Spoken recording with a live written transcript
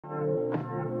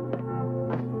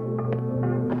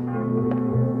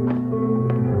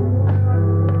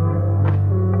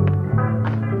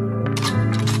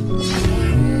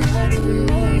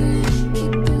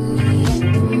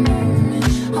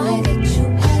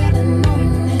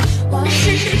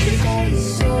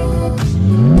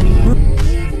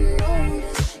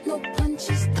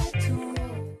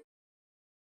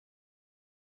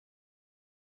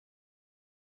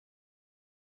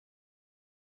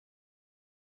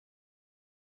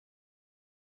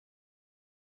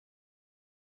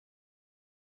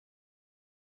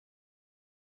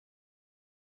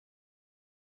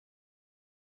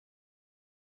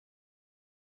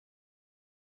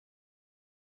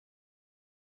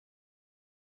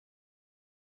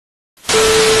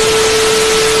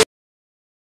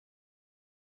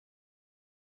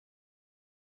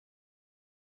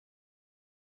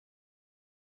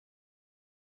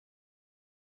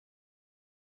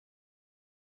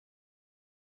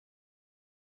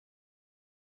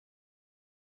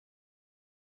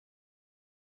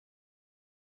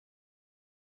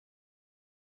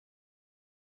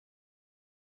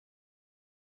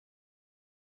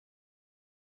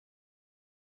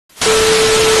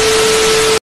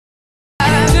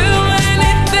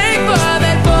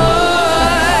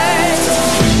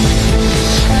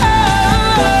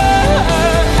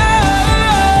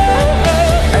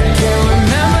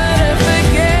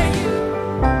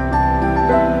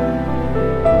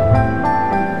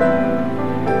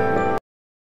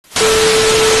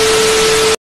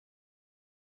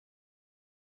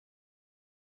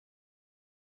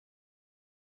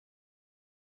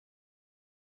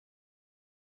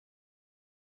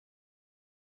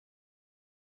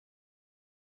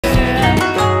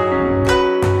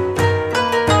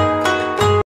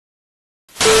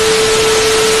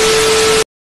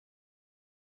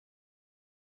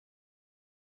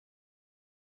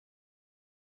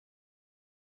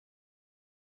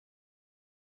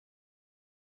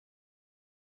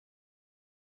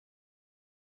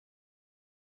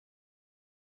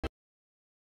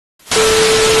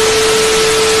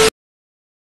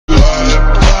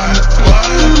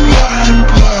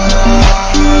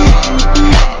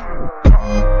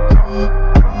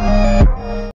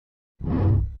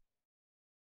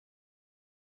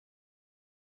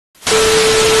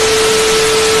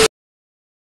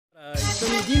緒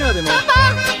にディナーでも。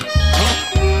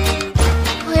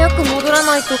早く戻ら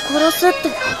ないと殺すって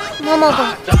ママ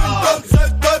が。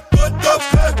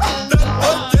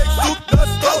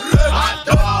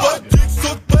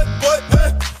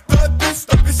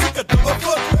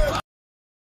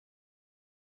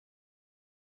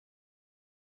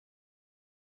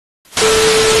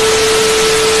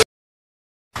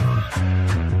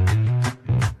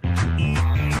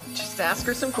Just ask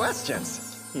her some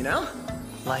questions, you know?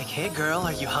 Like, hey girl,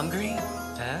 are you hungry?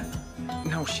 Huh?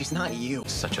 No, she's not you.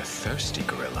 Such a thirsty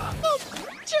gorilla. Oh,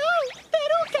 Joe, that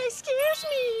old guy scares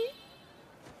me.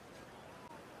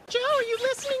 Joe, are you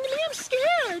listening to me? I'm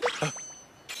scared.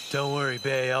 Don't worry,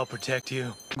 Bae, I'll protect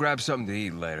you. Grab something to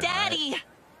eat later. Daddy!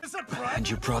 And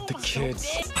you brought the kids.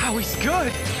 Wow, he's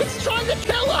good! It's trying to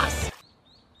kill us!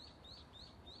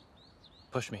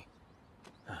 Push me.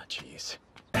 Ah, jeez.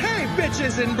 Hey,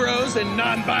 bitches and bros and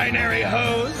non-binary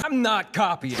hoes! I'm not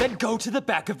copying. Then go to the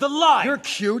back of the line! You're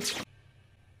cute.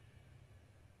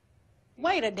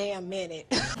 Wait a damn minute.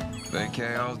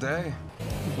 Vacay all day.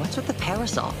 What's with the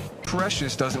parasol?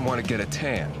 Precious doesn't want to get a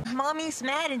tan. Mommy's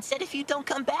mad and said if you don't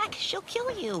come back, she'll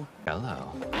kill you.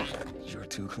 Hello. You're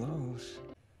too close.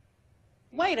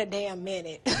 Wait a damn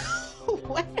minute.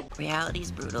 What?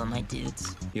 Reality's brutal, my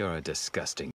dudes. You're a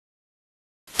disgusting